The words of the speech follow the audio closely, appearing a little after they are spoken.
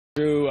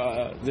through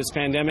this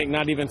pandemic,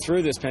 not even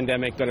through this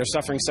pandemic, but are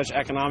suffering such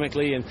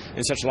economically and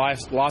such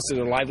loss of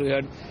their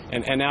livelihood,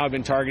 and now have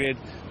been targeted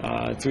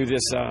through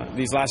this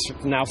these last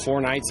now 4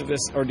 nights of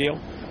this ordeal.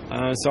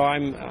 So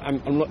I'm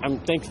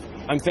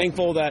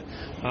thankful that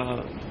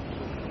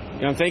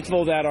I'm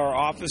thankful that our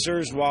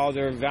officers, while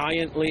they're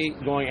valiantly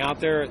going out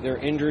there, their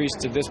injuries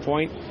to this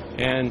point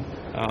and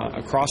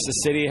across the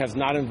city have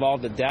not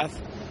involved a death,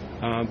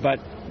 but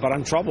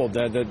I'm troubled.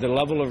 The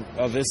level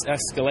of this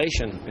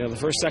escalation. You know, the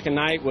first, second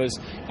night was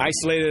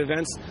isolated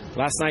events.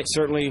 Last night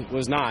certainly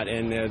was not,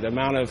 and the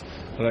amount of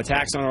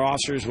attacks on our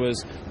officers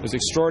was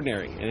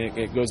extraordinary. And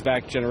it goes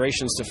back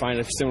generations to find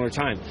a similar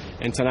time.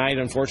 And tonight,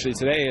 unfortunately,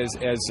 today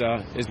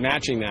is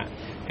matching that.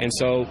 And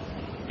so,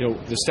 you know,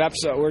 the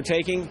steps that we're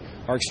taking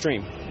are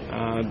extreme.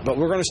 But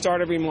we're going to start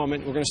every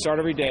moment. We're going to start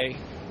every day,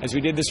 as we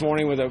did this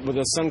morning with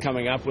the sun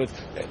coming up.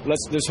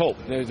 There's hope.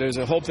 There's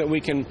a hope that we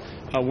can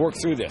work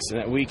through this, and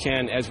that we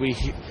can, as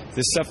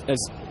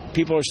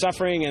people are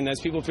suffering and as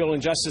people feel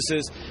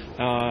injustices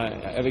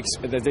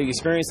that they've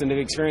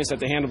experienced at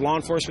the hand of law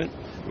enforcement,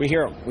 we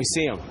hear them, we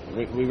see them,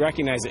 we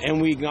recognize it,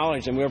 and we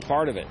acknowledge them. We're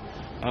part of it.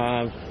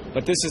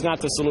 But this is not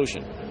the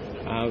solution.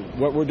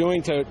 What we're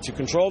doing to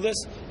control this,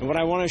 and what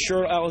I want to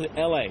assure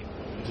LA,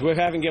 is we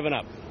haven't given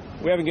up.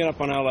 We haven't given up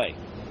on LA,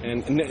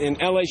 and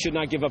LA should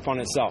not give up on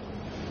itself.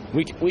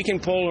 We can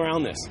pull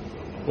around this.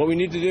 What we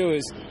need to do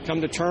is come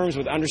to terms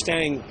with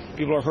understanding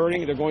people are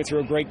hurting, they're going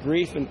through a great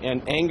grief and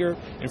anger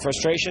and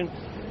frustration,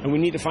 and we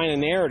need to find a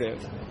narrative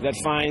that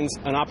finds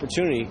an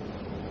opportunity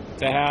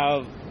to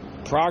have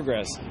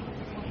progress.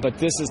 But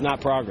this is not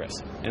progress,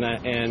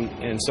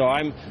 and so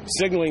I'm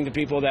signaling to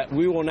people that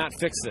we will not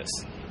fix this.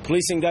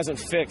 Policing doesn't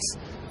fix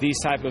these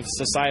type of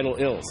societal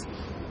ills,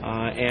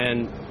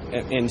 and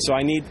so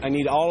I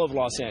need all of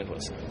Los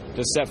Angeles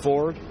to step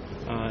forward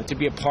to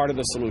be a part of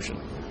the solution.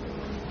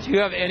 Do you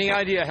have any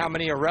idea how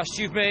many arrests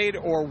you've made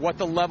or what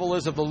the level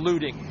is of the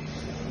looting?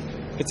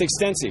 It's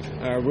extensive.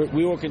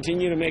 We will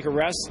continue to make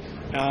arrests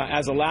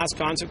as a last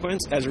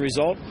consequence, as a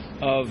result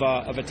of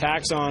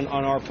attacks on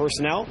our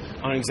personnel,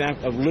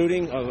 of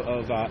looting,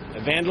 of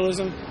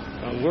vandalism.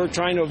 We're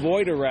trying to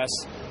avoid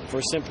arrests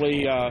for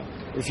simply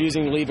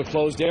refusing to leave a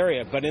closed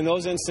area. But in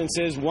those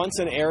instances, once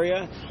an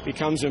area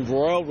becomes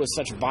embroiled with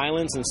such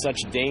violence and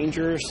such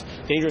dangerous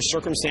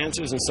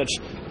circumstances and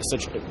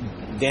such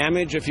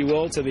damage, if you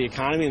will, to the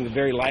economy and the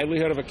very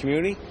livelihood of a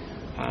community,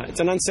 it's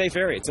an unsafe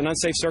area. It's an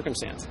unsafe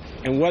circumstance.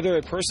 And whether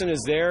a person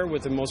is there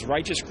with the most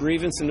righteous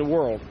grievance in the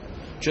world,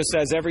 just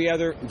as every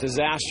other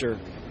disaster,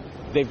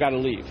 they've got to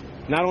leave.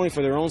 Not only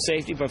for their own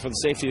safety, but for the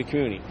safety of the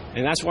community.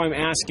 And that's why I'm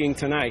asking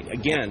tonight,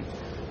 again,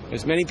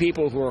 there's many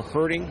people who are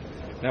hurting,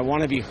 that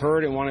want to be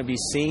heard and want to be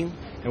seen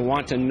and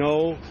want to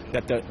know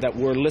that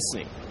we're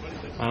listening.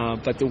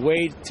 But the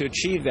way to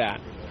achieve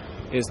that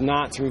is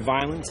not through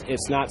violence.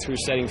 It's not through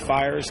setting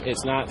fires.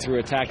 It's not through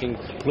attacking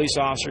police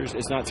officers.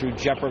 It's not through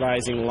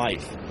jeopardizing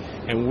life.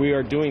 And we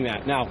are doing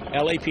that. Now,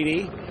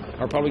 LAPD,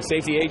 our public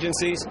safety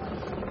agencies,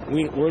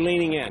 we're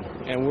leaning in,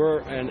 and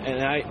we're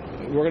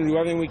going to do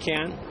everything we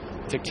can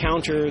to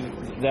counter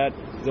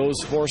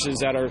those forces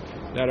that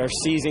are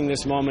seizing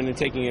this moment and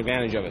taking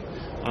advantage of it.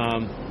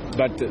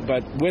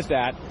 But with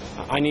that,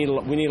 we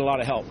need a lot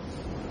of help.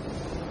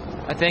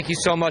 I thank you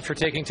so much for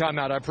taking time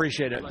out. I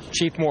appreciate it.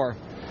 Chief Moore.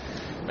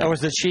 That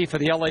was the chief of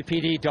the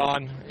LAPD,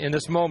 Don, in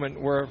this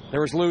moment where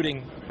there was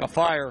looting, a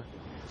fire,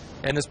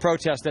 and this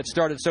protest that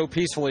started so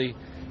peacefully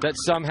that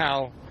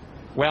somehow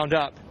wound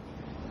up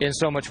in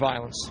so much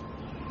violence.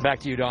 Back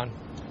to you, Don.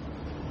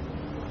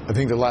 I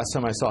think the last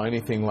time I saw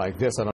anything like this, I don't